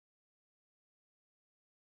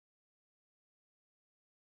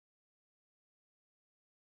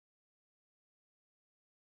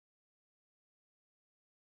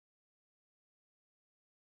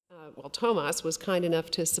Well, Thomas was kind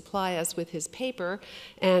enough to supply us with his paper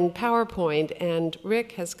and PowerPoint, and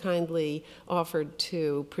Rick has kindly offered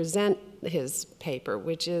to present his paper,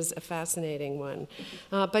 which is a fascinating one.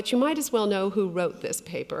 But you might as well know who wrote this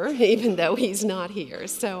paper, even though he's not here.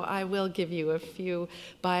 So I will give you a few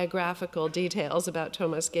biographical details about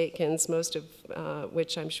Thomas Gaehtgens, most of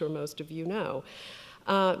which I'm sure most of you know.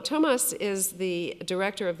 Thomas is the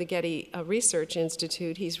director of the Getty Research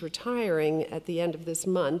Institute. He's retiring at the end of this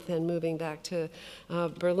month and moving back to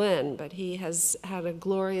Berlin, but he has had a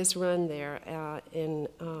glorious run there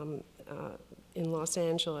in Los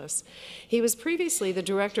Angeles. He was previously the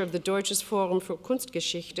director of the Deutsches Forum für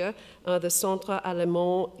Kunstgeschichte, the Centre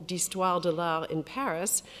Allemand d'Histoire de l'Art in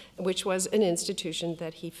Paris, which was an institution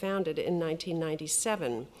that he founded in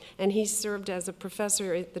 1997. And he served as a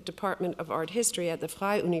professor at the Department of Art History at the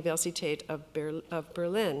Freie Universität of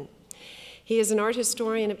Berlin. He is an art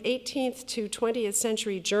historian of 18th to 20th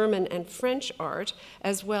century German and French art,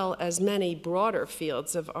 as well as many broader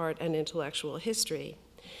fields of art and intellectual history.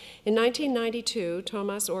 In 1992,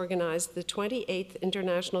 Thomas organized the 28th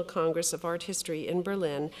International Congress of Art History in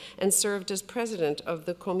Berlin and served as president of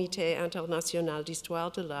the Comité International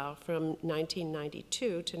d'Histoire de l'Art from 1992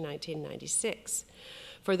 to 1996.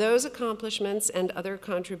 For those accomplishments and other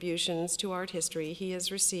contributions to art history, he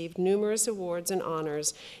has received numerous awards and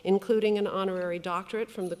honors, including an honorary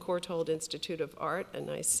doctorate from the Courtauld Institute of Art, a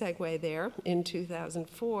nice segue there, in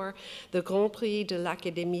 2004, the Grand Prix de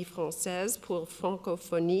l'Académie Française pour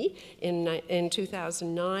Francophonie in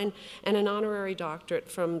 2009, and an honorary doctorate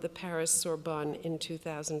from the Paris Sorbonne in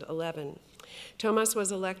 2011. Thomas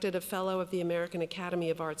was elected a Fellow of the American Academy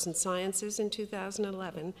of Arts and Sciences in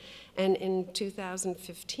 2011, and in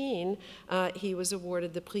 2015, he was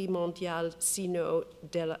awarded the Prix Mondial Sino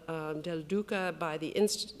del Duca by the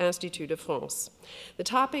Institut de France. The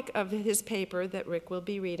topic of his paper that Rick will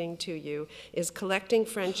be reading to you is Collecting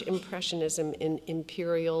French Impressionism in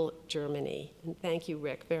Imperial Germany. And thank you,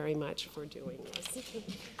 Rick, very much for doing this.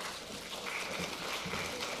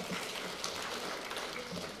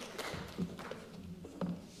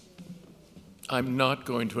 I'm not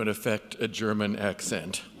going to affect a German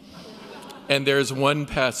accent. And there's one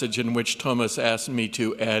passage in which Thomas asked me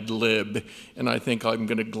to ad lib, and I think I'm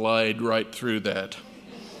going to glide right through that.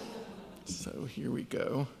 So here we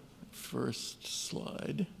go. First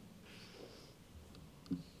slide.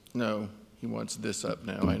 No, he wants this up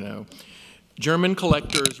now, I know. German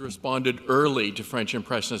collectors responded early to French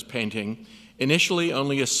Impressionist painting. Initially,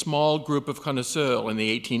 only a small group of connoisseurs in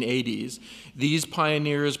the 1880s, these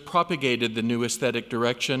pioneers propagated the new aesthetic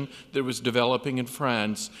direction that was developing in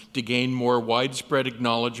France to gain more widespread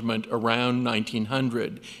acknowledgement around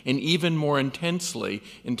 1900, and even more intensely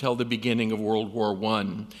until the beginning of World War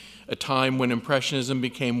I, a time when Impressionism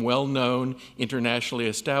became well-known, internationally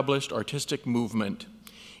established artistic movement.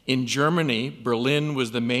 In Germany, Berlin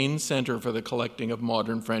was the main center for the collecting of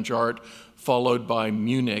modern French art, followed by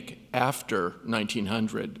Munich after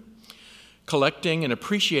 1900. Collecting and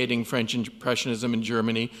appreciating French Impressionism in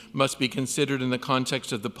Germany must be considered in the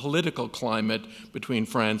context of the political climate between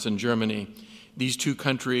France and Germany. These two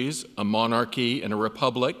countries, a monarchy and a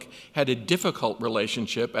republic, had a difficult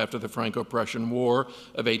relationship after the Franco-Prussian War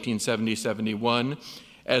of 1870-71,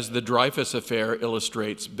 as the Dreyfus Affair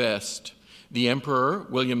illustrates best. The Emperor,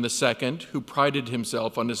 William II, who prided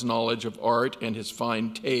himself on his knowledge of art and his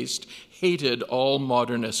fine taste, hated all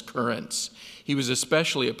modernist currents. He was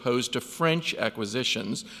especially opposed to French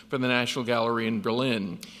acquisitions for the National Gallery in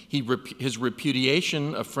Berlin. His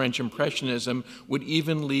repudiation of French Impressionism would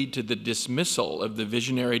even lead to the dismissal of the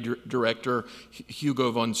visionary director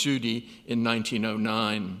Hugo von Tschudi in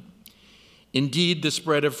 1909. Indeed, the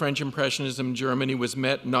spread of French Impressionism in Germany was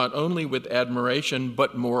met not only with admiration,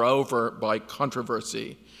 but moreover by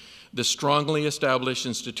controversy. The strongly established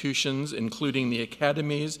institutions, including the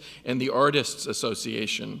academies and the Artists'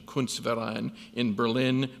 Association, Kunstverein, in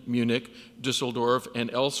Berlin, Munich, Düsseldorf,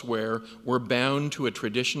 and elsewhere, were bound to a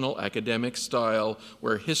traditional academic style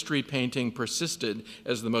where history painting persisted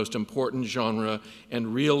as the most important genre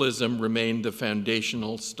and realism remained the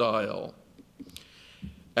foundational style.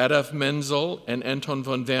 Adolf Menzel and Anton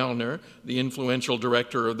von Werner, the influential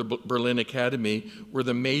director of the Berlin Academy, were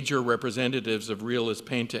the major representatives of realist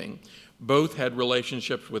painting. Both had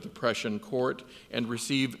relationships with the Prussian court and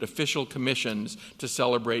received official commissions to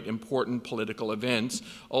celebrate important political events,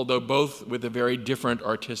 although both with a very different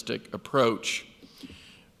artistic approach.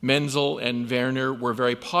 Menzel and Werner were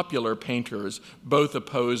very popular painters. Both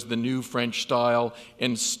opposed the new French style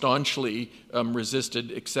and staunchly resisted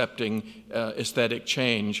accepting aesthetic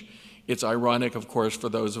change. It's ironic, of course, for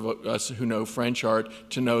those of us who know French art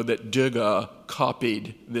to know that Degas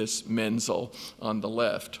copied this Menzel on the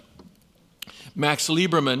left. Max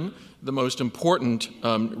Liebermann, the most important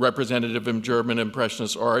representative of German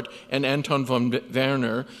Impressionist art, and Anton von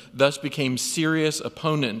Werner thus became serious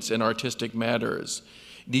opponents in artistic matters.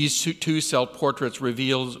 These two self-portraits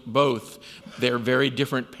reveal both their very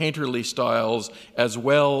different painterly styles as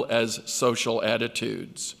well as social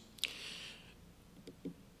attitudes.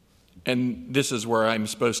 And this is where I'm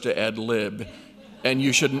supposed to ad lib. And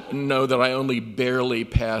you should know that I only barely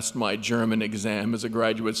passed my German exam as a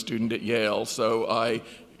graduate student at Yale, so I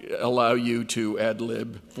allow you to ad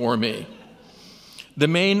lib for me. The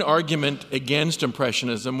main argument against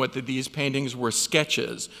Impressionism was that these paintings were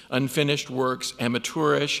sketches, unfinished works,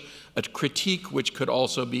 amateurish, a critique which could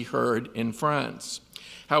also be heard in France.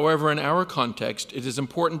 However, in our context, it is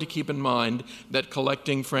important to keep in mind that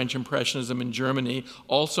collecting French Impressionism in Germany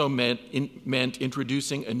also meant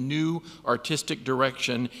introducing a new artistic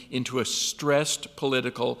direction into a stressed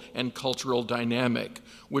political and cultural dynamic,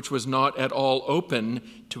 which was not at all open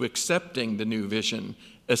to accepting the new vision,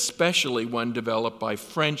 especially one developed by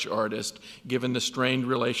French artists, given the strained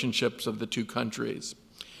relationships of the two countries.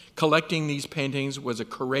 Collecting these paintings was a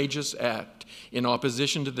courageous act in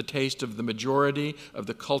opposition to the taste of the majority of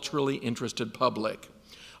the culturally interested public.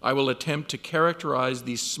 I will attempt to characterize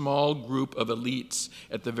these small group of elites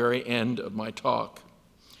at the very end of my talk.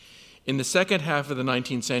 In the second half of the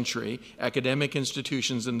 19th century, academic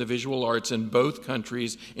institutions in the visual arts in both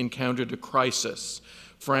countries encountered a crisis.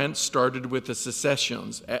 France started with the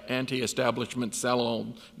secessions, anti-establishment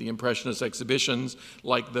salons, the Impressionist exhibitions,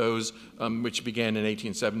 like those which began in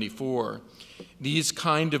 1874. These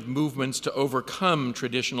kind of movements to overcome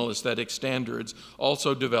traditional aesthetic standards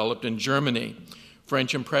also developed in Germany.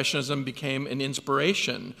 French Impressionism became an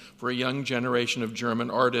inspiration for a young generation of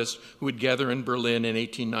German artists who would gather in Berlin in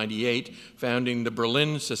 1898, founding the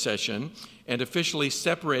Berlin Secession and officially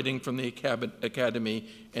separating from the Academy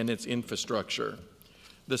and its infrastructure.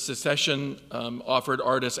 The secession offered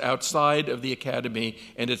artists outside of the Academy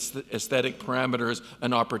and its aesthetic parameters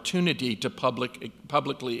an opportunity to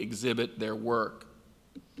publicly exhibit their work.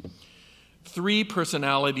 Three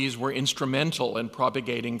personalities were instrumental in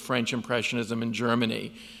propagating French Impressionism in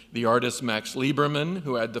Germany. The artist Max Liebermann,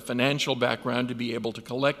 who had the financial background to be able to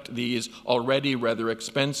collect these already rather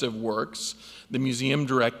expensive works, the museum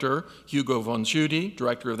director, Hugo von Tschudi,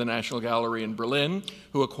 director of the National Gallery in Berlin,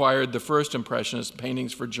 who acquired the first Impressionist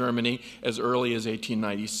paintings for Germany as early as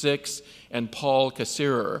 1896, and Paul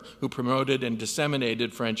Cassirer, who promoted and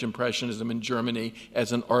disseminated French Impressionism in Germany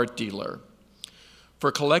as an art dealer.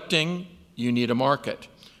 For collecting, you need a market.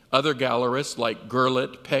 Other gallerists like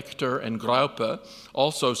Gurlitt, Pechter, and Graupe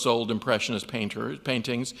also sold Impressionist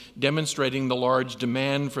paintings, demonstrating the large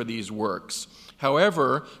demand for these works.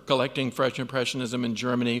 However, collecting French Impressionism in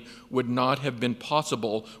Germany would not have been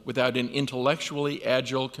possible without an intellectually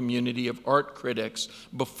agile community of art critics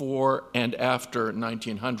before and after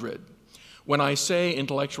 1900. When I say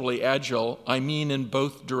intellectually agile, I mean in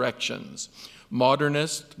both directions.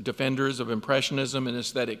 Modernists, defenders of Impressionism and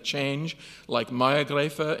aesthetic change, like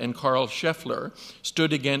Mayrgräfe and Karl Scheffler,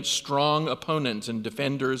 stood against strong opponents and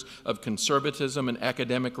defenders of conservatism and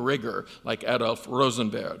academic rigor, like Adolf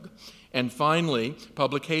Rosenberg. And finally,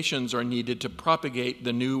 publications are needed to propagate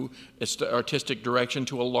the new artistic direction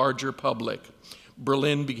to a larger public.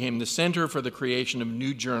 Berlin became the center for the creation of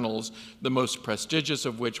new journals, the most prestigious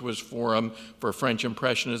of which was Forum for French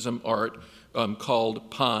Impressionism Art,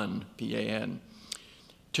 called PAN, P-A-N.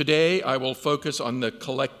 Today, I will focus on the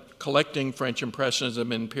collecting French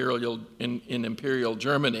Impressionism in Imperial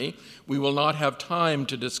Germany. We will not have time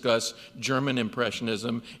to discuss German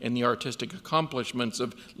Impressionism and the artistic accomplishments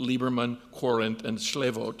of Liebermann, Corinth, and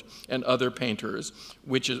Schlevot, and other painters,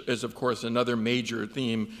 which is, of course, another major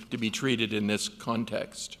theme to be treated in this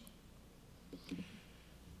context.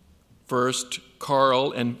 First,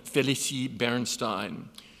 Karl and Félicie Bernstein.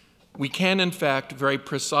 We can, in fact, very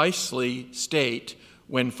precisely state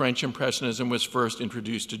when French Impressionism was first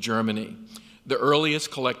introduced to Germany. The earliest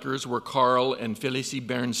collectors were Karl and Félicie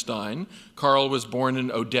Bernstein. Karl was born in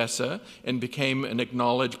Odessa and became an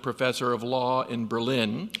acknowledged professor of law in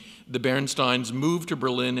Berlin. The Bernsteins moved to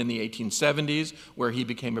Berlin in the 1870s, where he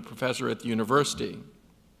became a professor at the university.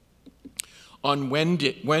 On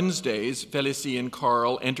Wednesdays, Félicie and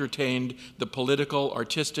Karl entertained the political,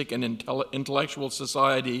 artistic, and intellectual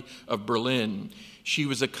society of Berlin. She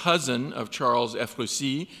was a cousin of Charles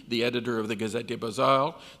Ephrussi, the editor of the Gazette des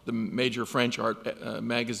Beaux-Arts, the major French art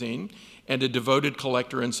magazine, and a devoted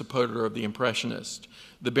collector and supporter of the Impressionists.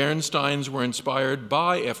 The Bernsteins were inspired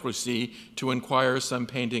by Ephrussi to acquire some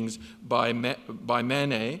paintings by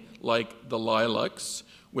Manet, like the Lilacs,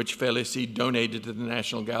 which Félicie donated to the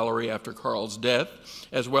National Gallery after Karl's death,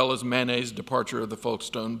 as well as Manet's Departure of the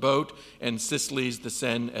Folkestone Boat and Sisley's The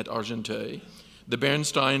Seine at Argenteuil. The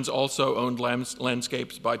Bernsteins also owned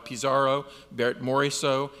landscapes by Pissarro, Bert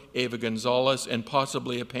Morisot, Eva Gonzalez, and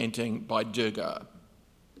possibly a painting by Degas.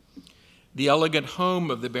 The elegant home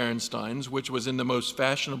of the Bernsteins, which was in the most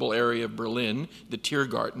fashionable area of Berlin, the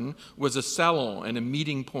Tiergarten, was a salon and a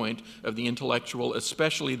meeting point of the intellectual,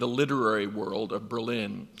 especially the literary world of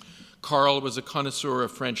Berlin. Karl was a connoisseur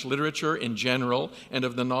of French literature in general and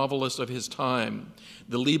of the novelists of his time.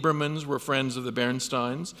 The Liebermans were friends of the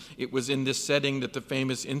Bernsteins. It was in this setting that the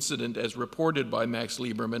famous incident, as reported by Max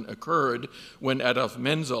Lieberman, occurred when Adolf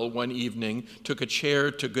Menzel one evening took a chair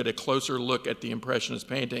to get a closer look at the Impressionist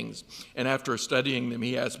paintings. And after studying them,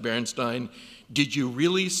 he asked Bernstein, "Did you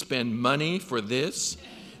really spend money for this?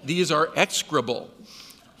 These are execrable."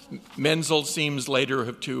 Menzel seems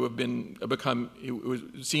later to have been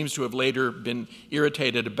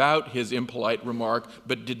irritated about his impolite remark,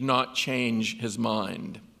 but did not change his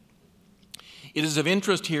mind. It is of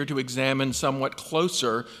interest here to examine somewhat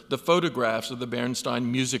closer the photographs of the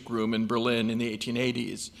Bernstein music room in Berlin in the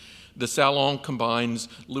 1880s. The salon combines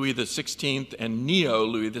Louis XVI and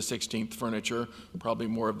neo-Louis XVI furniture, probably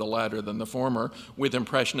more of the latter than the former, with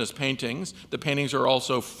Impressionist paintings. The paintings are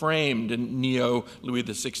also framed in neo-Louis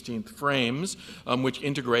XVI frames, which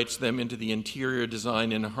integrates them into the interior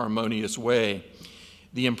design in a harmonious way.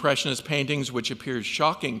 The Impressionist paintings, which appeared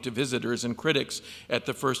shocking to visitors and critics at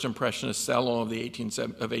the first Impressionist Salon of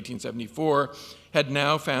 1874, had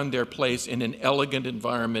now found their place in an elegant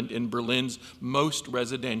environment in Berlin's most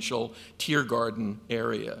residential Tiergarten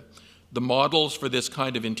area. The models for this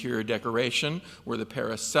kind of interior decoration were the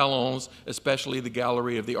Paris salons, especially the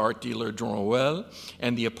gallery of the art dealer Drouel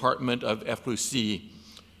and the apartment of Ephrussi.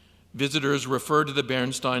 Visitors refer to the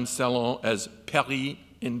Bernstein salon as Paris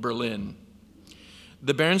in Berlin.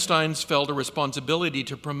 The Bernsteins felt a responsibility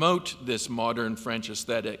to promote this modern French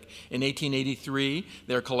aesthetic. In 1883,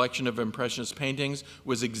 their collection of Impressionist paintings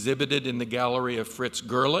was exhibited in the gallery of Fritz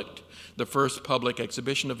Gerlich, the first public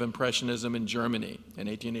exhibition of Impressionism in Germany in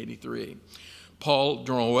 1883. Paul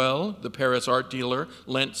Drouel, the Paris art dealer,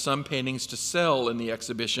 lent some paintings to sell in the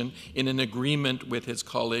exhibition in an agreement with his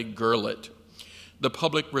colleague Gerlich. The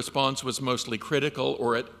public response was mostly critical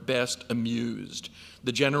or at best amused.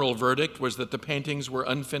 The general verdict was that the paintings were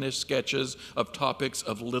unfinished sketches of topics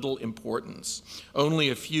of little importance. Only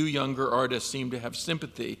a few younger artists seemed to have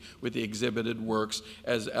sympathy with the exhibited works,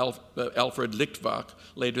 as Alfred Lichtwach,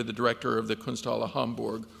 later the director of the Kunsthalle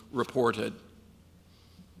Hamburg, reported.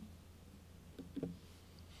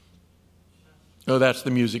 Oh, that's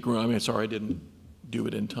the music room. I mean, sorry, I didn't do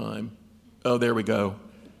it in time. Oh, there we go.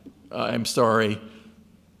 I'm sorry.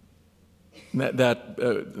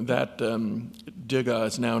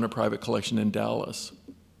 Degas is now in a private collection in Dallas.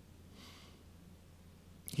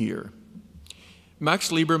 Here. Max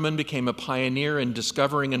Liebermann became a pioneer in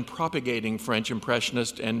discovering and propagating French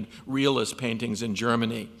Impressionist and Realist paintings in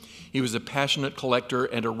Germany. He was a passionate collector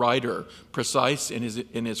and a writer, precise in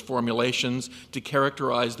his formulations to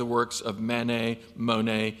characterize the works of Manet,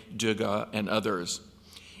 Monet, Degas, and others.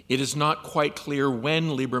 It is not quite clear when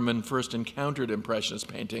Liebermann first encountered Impressionist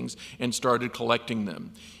paintings and started collecting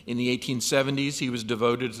them. In the 1870s, he was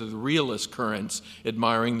devoted to the realist currents,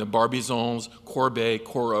 admiring the Barbizons, Courbet,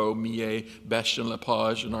 Corot, Millet, Bastien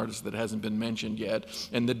Lepage, an artist that hasn't been mentioned yet,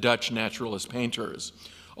 and the Dutch naturalist painters.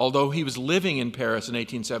 Although he was living in Paris in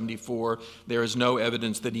 1874, there is no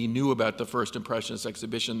evidence that he knew about the first Impressionist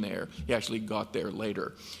exhibition there. He actually got there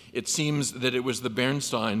later. It seems that it was the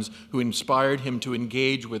Bernsteins who inspired him to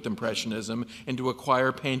engage with Impressionism and to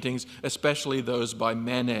acquire paintings, especially those by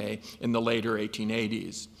Manet in the later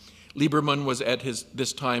 1880s. Liebermann was at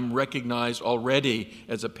this time recognized already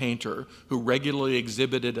as a painter who regularly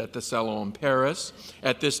exhibited at the Salon in Paris.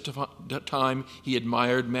 At this time, he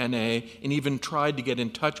admired Manet and even tried to get in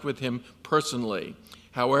touch with him personally.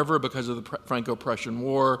 However, because of the Franco-Prussian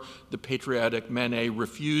War, the patriotic Manet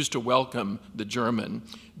refused to welcome the German,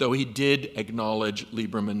 though he did acknowledge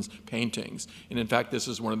Liebermann's paintings. And in fact, this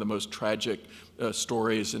is one of the most tragic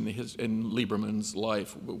stories in Liebermann's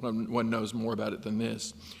life. One knows more about it than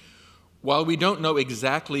this. While we don't know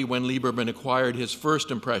exactly when Lieberman acquired his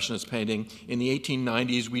first Impressionist painting, in the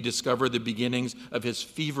 1890s we discover the beginnings of his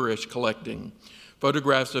feverish collecting.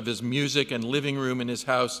 Photographs of his music and living room in his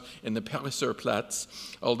house in the Palliserplatz,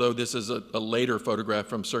 although this is a later photograph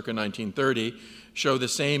from circa 1930, show the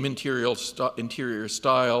same interior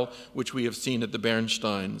style which we have seen at the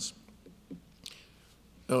Bernsteins.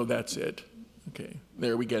 Oh, that's it. Okay,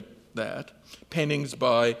 there we get that. Paintings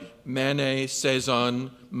by Manet,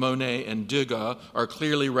 Cézanne, Monet, and Degas are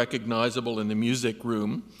clearly recognizable in the music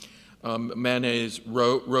room. Manet's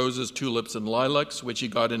Roses, Tulips, and Lilacs, which he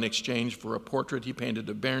got in exchange for a portrait he painted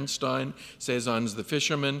of Bernstein, Cézanne's The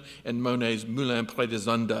Fisherman, and Monet's Moulin près des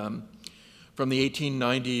Andames. From the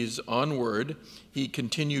 1890s onward, he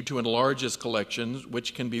continued to enlarge his collections,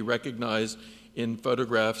 which can be recognized in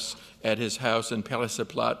photographs at his house in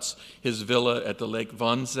Palliserplatz, his villa at the Lake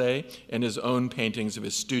Wannsee, and his own paintings of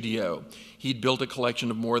his studio. He'd built a collection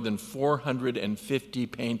of more than 450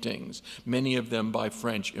 paintings, many of them by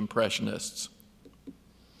French Impressionists.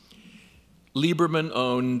 Lieberman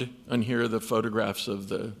owned, and here are the photographs of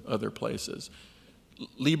the other places.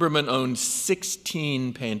 Lieberman owned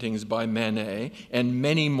 16 paintings by Manet and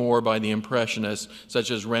many more by the Impressionists, such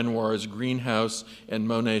as Renoir's Greenhouse and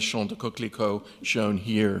Monet's Champ de Coquelicot, shown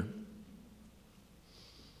here.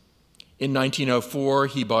 In 1904,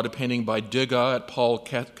 he bought a painting by Degas at Paul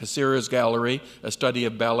Cassira's gallery, a study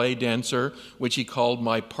of ballet dancer, which he called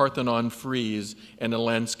My Parthenon Frieze, and a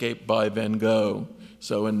landscape by Van Gogh.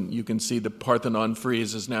 So, and you can see the Parthenon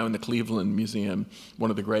frieze is now in the Cleveland Museum, one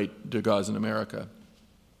of the great Degas in America.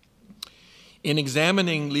 In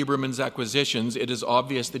examining Lieberman's acquisitions, it is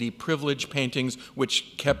obvious that he privileged paintings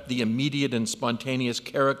which kept the immediate and spontaneous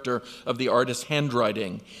character of the artist's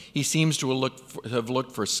handwriting. He seems to have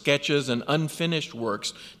looked for sketches and unfinished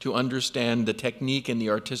works to understand the technique and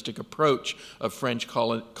the artistic approach of French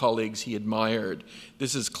colleagues he admired.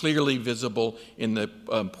 This is clearly visible in the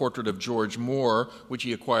portrait of George Moore, which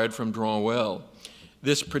he acquired from Drouin.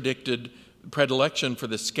 This predilection for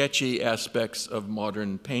the sketchy aspects of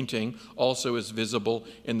modern painting also is visible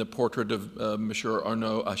in the portrait of Monsieur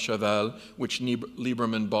Arnaud à Cheval, which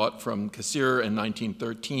Lieberman bought from Cassira in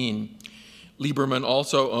 1913. Lieberman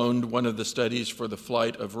also owned one of the studies for the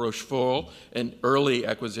Flight of Rochefort, an early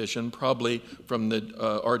acquisition, probably from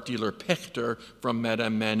the art dealer Pechter from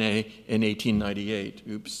Madame Manet in 1898.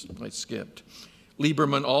 Oops, I skipped.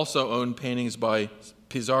 Lieberman also owned paintings by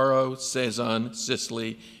Pissarro, Cézanne,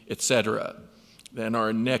 Sisley, etc. Then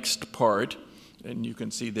our next part, and you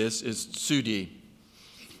can see this, is Tschudi.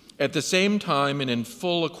 At the same time, and in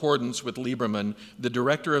full accordance with Lieberman, the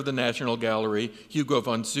director of the National Gallery, Hugo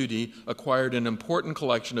von Tschudi, acquired an important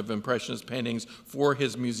collection of Impressionist paintings for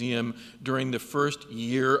his museum during the first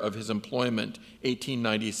year of his employment,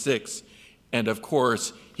 1896. And of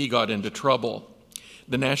course, he got into trouble.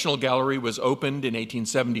 The National Gallery was opened in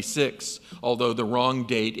 1876, although the wrong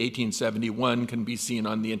date, 1871, can be seen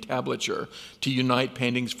on the entablature, to unite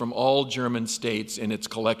paintings from all German states in its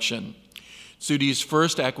collection. Tschudi's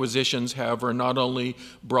first acquisitions, however, not only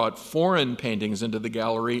brought foreign paintings into the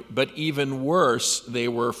gallery, but even worse, they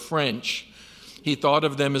were French. He thought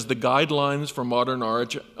of them as the guidelines for modern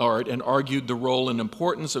art and argued the role and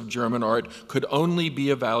importance of German art could only be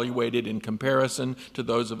evaluated in comparison to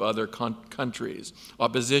those of other countries.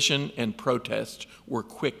 Opposition and protest were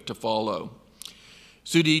quick to follow.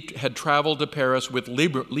 Tschudi had traveled to Paris with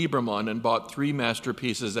Lieberman and bought 3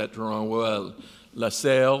 masterpieces at Drouin. La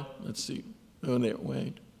Salle, let's see, oh, there,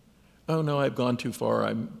 wait. Oh no, I've gone too far,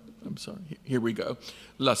 I'm sorry, here we go.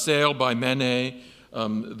 La Salle by Manet,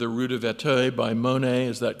 the Rue de Verteuil by Monet,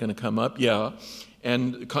 is that going to come up? Yeah.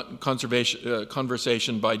 And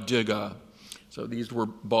Conversation by Degas. So these were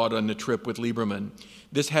bought on the trip with Lieberman.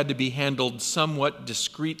 This had to be handled somewhat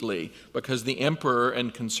discreetly because the emperor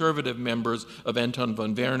and conservative members of Anton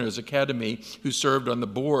von Werner's academy who served on the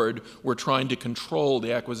board were trying to control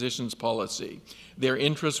the acquisitions policy. Their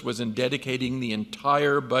interest was in dedicating the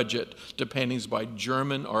entire budget to paintings by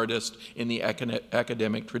German artists in the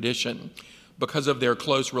academic tradition. Because of their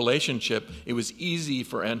close relationship, it was easy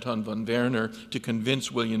for Anton von Werner to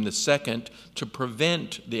convince William II to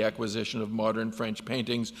prevent the acquisition of modern French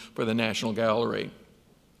paintings for the National Gallery.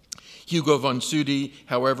 Hugo von Tschudi,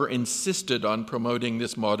 however, insisted on promoting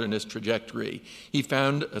this modernist trajectory. He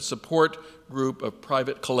found a support group of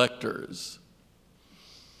private collectors,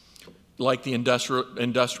 like the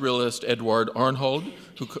industrialist Eduard Arnhold,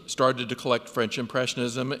 who started to collect French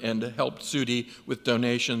Impressionism and helped Tschudi with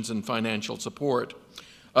donations and financial support.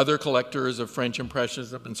 Other collectors of French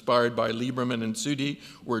Impressionism inspired by Lieberman and Tschudi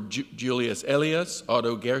were Julius Elias,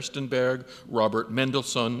 Otto Gerstenberg, Robert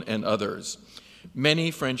Mendelssohn, and others.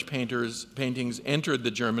 Many French paintings entered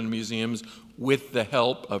the German museums with the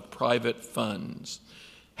help of private funds.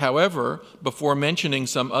 However, before mentioning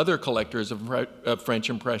some other collectors of French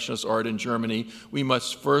Impressionist art in Germany, we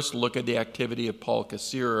must first look at the activity of Paul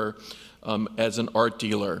Cassirer as an art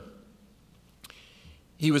dealer.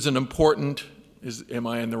 He was an important, am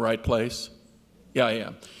I in the right place? Yeah, I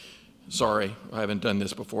am. Sorry, I haven't done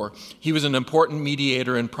this before. He was an important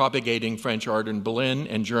mediator in propagating French art in Berlin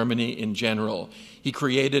and Germany in general. He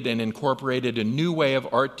created and incorporated a new way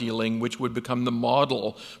of art dealing which would become the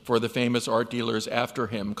model for the famous art dealers after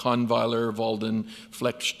him, Kahnweiler, Walden,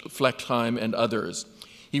 Flechtheim, and others.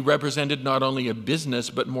 He represented not only a business,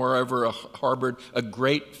 but moreover harbored a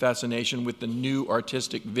great fascination with the new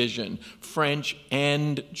artistic vision, French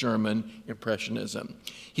and German Impressionism.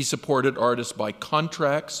 He supported artists by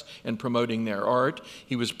contracts and promoting their art.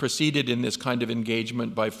 He was preceded in this kind of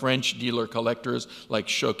engagement by French dealer collectors like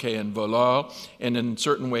Choquet and Vollard, and in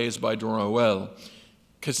certain ways by Duranwell.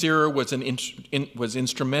 Cassirer was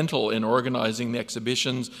instrumental in organizing the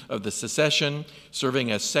exhibitions of the Secession,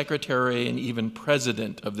 serving as secretary and even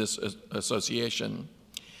president of this association.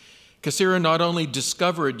 Cassirer not only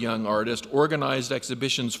discovered young artists, organized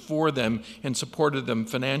exhibitions for them, and supported them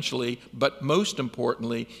financially, but most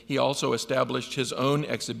importantly, he also established his own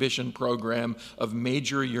exhibition program of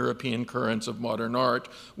major European currents of modern art,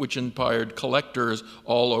 which inspired collectors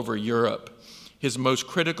all over Europe. His most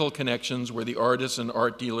critical connections were the artists and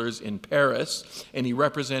art dealers in Paris, and he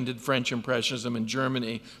represented French Impressionism in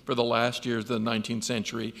Germany for the last years of the 19th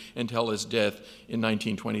century until his death in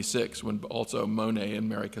 1926, when also Monet and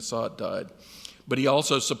Mary Cassatt died. But he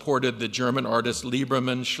also supported the German artists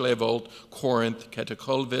Liebermann, Schlevold, Corinth,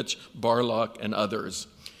 Katakolvich, Barlach, and others.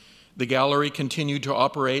 The gallery continued to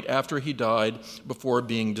operate after he died before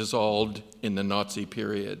being dissolved in the Nazi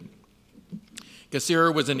period.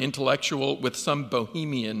 Cassirer was an intellectual with some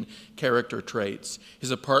bohemian character traits.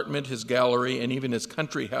 His apartment, his gallery, and even his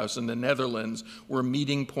country house in the Netherlands were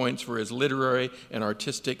meeting points for his literary and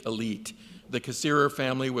artistic elite. The Cassirer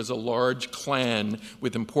family was a large clan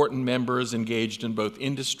with important members engaged in both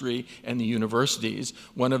industry and the universities,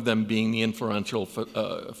 one of them being the influential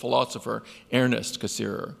philosopher Ernest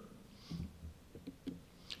Cassirer.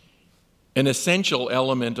 An essential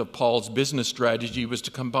element of Paul's business strategy was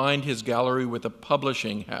to combine his gallery with a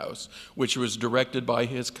publishing house, which was directed by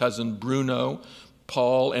his cousin Bruno.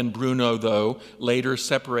 Paul and Bruno, though, later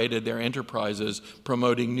separated their enterprises,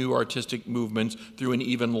 promoting new artistic movements through an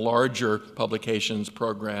even larger publications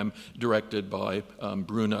program directed by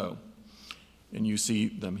Bruno. And you see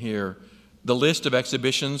them here. The list of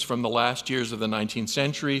exhibitions from the last years of the 19th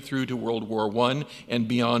century through to World War I and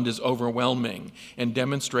beyond is overwhelming and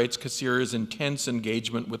demonstrates Cassirer's intense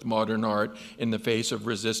engagement with modern art in the face of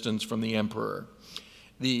resistance from the emperor.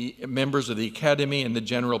 The members of the Academy and the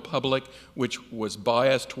general public, which was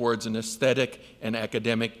biased towards an aesthetic and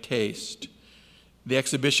academic taste. The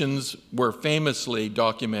exhibitions were famously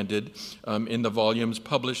documented in the volumes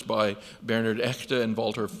published by Bernhard Echte and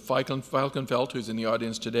Walter Falkenfeld, who's in the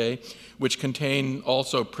audience today, which contain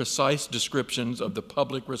also precise descriptions of the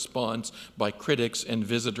public response by critics and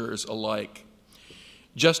visitors alike.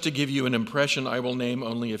 Just to give you an impression, I will name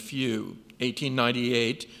only a few.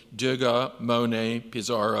 1898, Degas, Monet,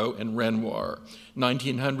 Pissarro, and Renoir.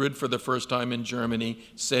 1900, for the first time in Germany,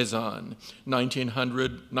 Cézanne.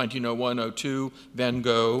 1900, 1901-02, Van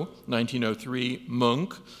Gogh. 1903,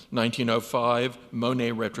 Munch. 1905,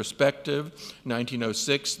 Monet Retrospective.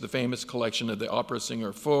 1906, the famous collection of the opera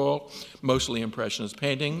singer Faure, mostly Impressionist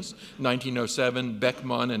paintings. 1907,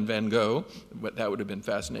 Beckmann and Van Gogh. That would have been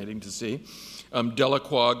fascinating to see.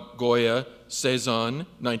 Delacroix, Goya, Cézanne.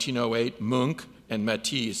 1908, Munch and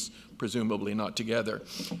Matisse, presumably not together.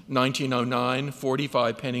 1909,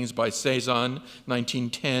 45 paintings by Cézanne.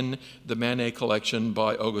 1910, the Manet collection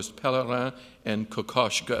by Auguste Pellerin and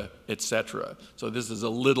Kokoschka, etc. So this is a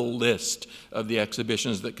little list of the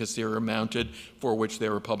exhibitions that Cassirer mounted for which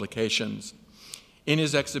there were publications. In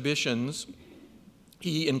his exhibitions,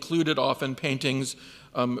 he included often paintings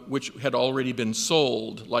which had already been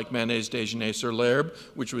sold, like Manet's Déjeuner sur l'herbe,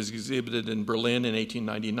 which was exhibited in Berlin in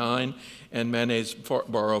 1899, and Manet's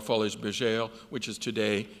Barreau Folies Bergère, which is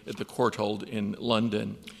today at the Courtauld in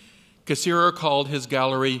London. Cassirer called his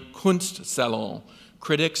gallery Kunstsalon.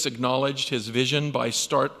 Critics acknowledged his vision by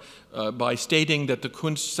stating that the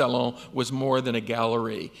Kunstsalon was more than a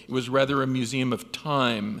gallery. It was rather a museum of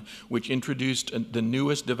time, which introduced the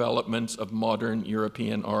newest developments of modern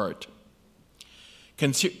European art.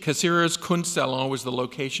 Cassirer's Kunstsalon was the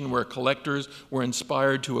location where collectors were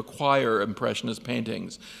inspired to acquire Impressionist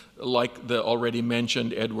paintings, like the already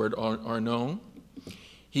mentioned Edward Arnault.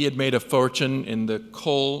 He had made a fortune in the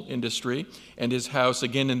coal industry, and his house,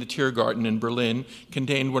 again in the Tiergarten in Berlin,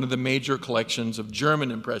 contained one of the major collections of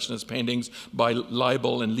German Impressionist paintings by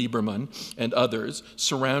Leibel and Liebermann and others,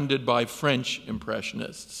 surrounded by French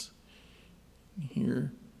Impressionists.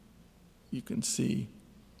 Here you can see.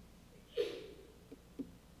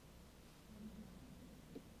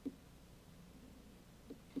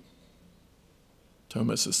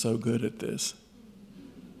 Thomas is so good at this.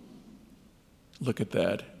 Look at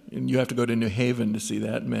that. And you have to go to New Haven to see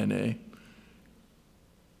that Manet.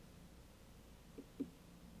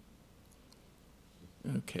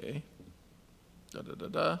 Okay.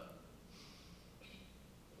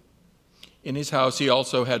 In his house, he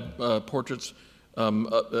also had portraits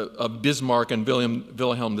of Bismarck and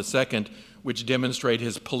Wilhelm II, which demonstrate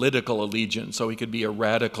his political allegiance. So he could be a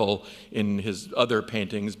radical in his other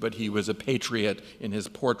paintings, but he was a patriot in his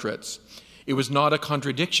portraits. It was not a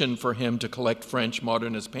contradiction for him to collect French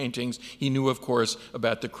modernist paintings. He knew, of course,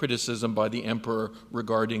 about the criticism by the emperor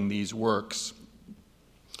regarding these works.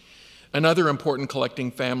 Another important collecting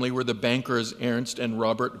family were the bankers Ernst and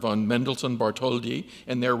Robert von Mendelssohn Bartholdy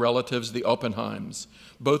and their relatives, the Oppenheims.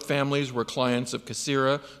 Both families were clients of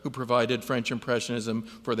Cassira, who provided French Impressionism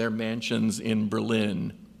for their mansions in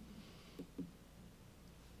Berlin.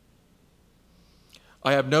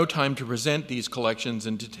 I have no time to present these collections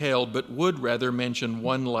in detail, but would rather mention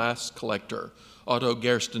one last collector, Otto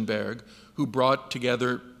Gerstenberg, who brought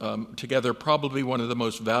together probably one of the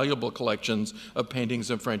most valuable collections of paintings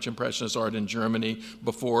of French Impressionist art in Germany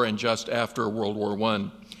before and just after World War I.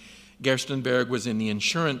 Gerstenberg was in the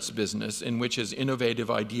insurance business, in which his innovative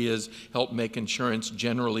ideas helped make insurance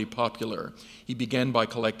generally popular. He began by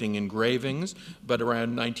collecting engravings, but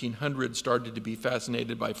around 1900 started to be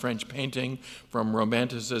fascinated by French painting, from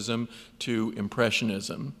Romanticism to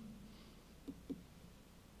Impressionism.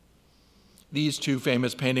 These two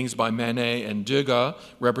famous paintings by Manet and Degas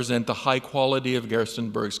represent the high quality of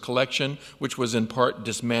Gerstenberg's collection, which was in part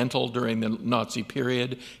dismantled during the Nazi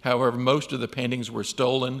period. However, most of the paintings were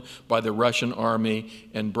stolen by the Russian army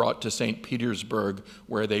and brought to St. Petersburg,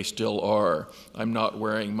 where they still are. I'm not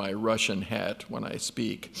wearing my Russian hat when I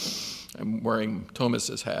speak. I'm wearing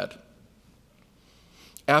Thomas's hat.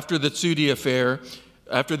 After the Tschudi affair,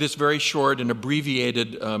 after this very short and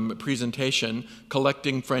abbreviated presentation,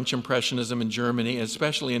 collecting French Impressionism in Germany,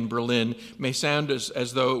 especially in Berlin, may sound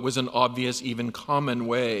as though it was an obvious, even common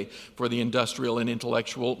way for the industrial and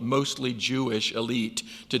intellectual, mostly Jewish elite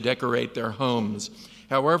to decorate their homes.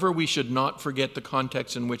 However, we should not forget the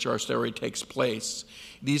context in which our story takes place.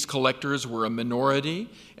 These collectors were a minority,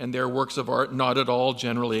 and their works of art not at all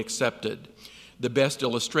generally accepted. The best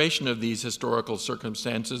illustration of these historical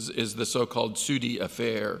circumstances is the so-called Tschudi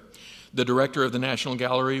affair. The director of the National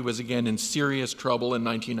Gallery was again in serious trouble in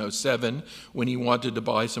 1907 when he wanted to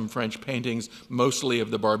buy some French paintings, mostly of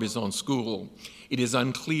the Barbizon school. It is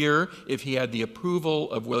unclear if he had the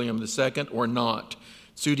approval of William II or not.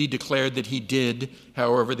 Tschudi declared that he did,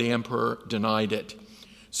 however, the emperor denied it.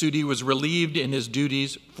 Tschudi was relieved in his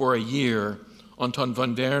duties for a year. Anton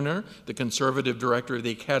von Werner, the conservative director of the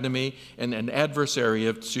Academy and an adversary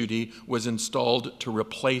of Tschudi, was installed to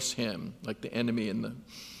replace him, like the enemy in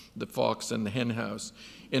the fox and the hen house.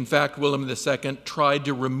 In fact, William II tried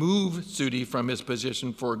to remove Tschudi from his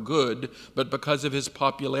position for good, but because of his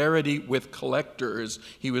popularity with collectors,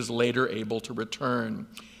 he was later able to return.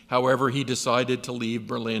 However, he decided to leave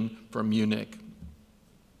Berlin for Munich.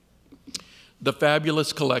 The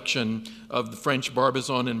fabulous collection of the French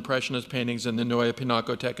Barbizon Impressionist paintings in the Neue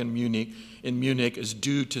Pinakothek in Munich is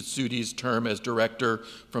due to Tschudi's term as director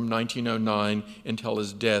from 1909 until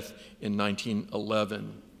his death in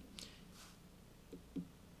 1911.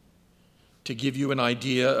 To give you an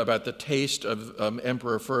idea about the taste of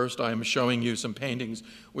Emperor I, I am showing you some paintings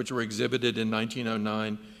which were exhibited in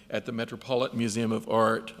 1909 at the Metropolitan Museum of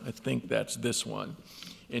Art. I think that's this one,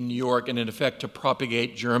 in New York, and in effect to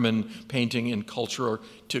propagate German painting in culture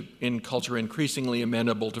increasingly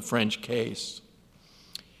amenable to French taste.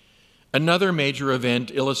 Another major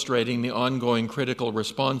event illustrating the ongoing critical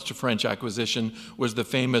response to French acquisition was the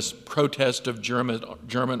famous protest of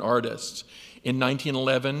German artists. In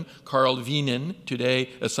 1911, Karl Wienen,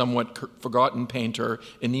 today a somewhat forgotten painter,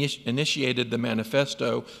 initiated the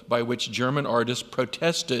manifesto by which German artists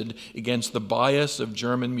protested against the bias of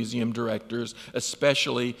German museum directors,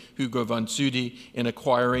 especially Hugo von Tschudi, in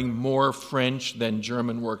acquiring more French than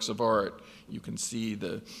German works of art. You can see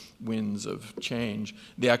the winds of change.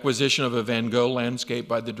 The acquisition of a Van Gogh landscape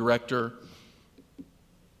by the director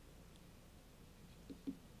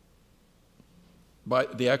by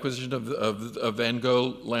the acquisition of Van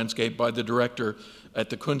Gogh landscape by the director at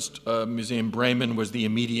the Kunstmuseum Bremen was the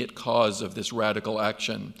immediate cause of this radical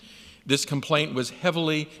action. This complaint was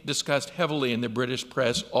discussed heavily in the British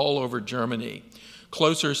press all over Germany.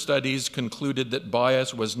 Closer studies concluded that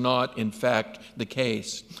bias was not, in fact, the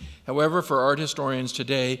case. However, for art historians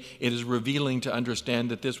today, it is revealing to understand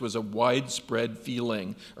that this was a widespread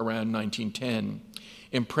feeling around 1910.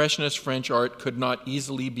 Impressionist French art could not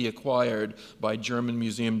easily be acquired by German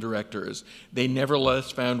museum directors. They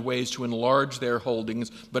nevertheless found ways to enlarge their holdings,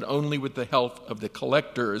 but only with the help of the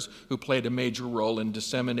collectors who played a major role in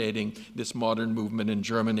disseminating this modern movement in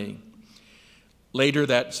Germany. Later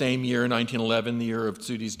that same year, 1911, the year of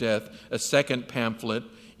Züdi's death, a second pamphlet,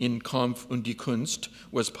 In Kampf und die Kunst,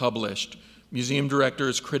 was published. Museum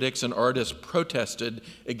directors, critics, and artists protested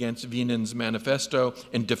against Wienen's manifesto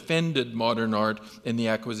and defended modern art in the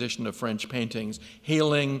acquisition of French paintings,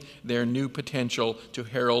 hailing their new potential to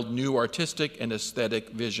herald new artistic and aesthetic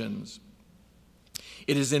visions.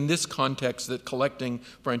 It is in this context that collecting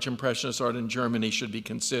French Impressionist art in Germany should be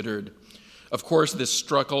considered. Of course, this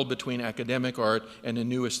struggle between academic art and a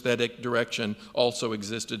new aesthetic direction also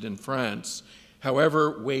existed in France.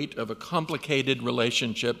 However, weight of a complicated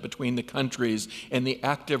relationship between the countries and the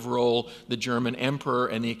active role the German emperor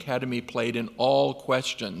and the Academy played in all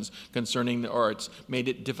questions concerning the arts made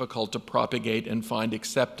it difficult to propagate and find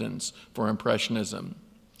acceptance for Impressionism.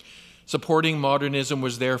 Supporting modernism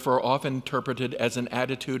was therefore often interpreted as an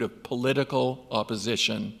attitude of political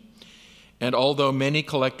opposition. And although many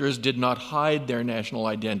collectors did not hide their national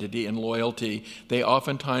identity and loyalty, they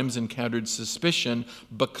oftentimes encountered suspicion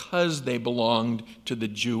because they belonged to the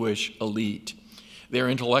Jewish elite. Their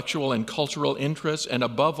intellectual and cultural interests, and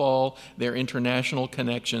above all, their international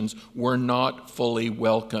connections, were not fully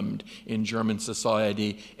welcomed in German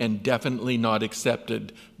society and definitely not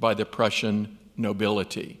accepted by the Prussian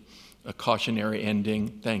nobility. A cautionary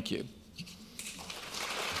ending. Thank you.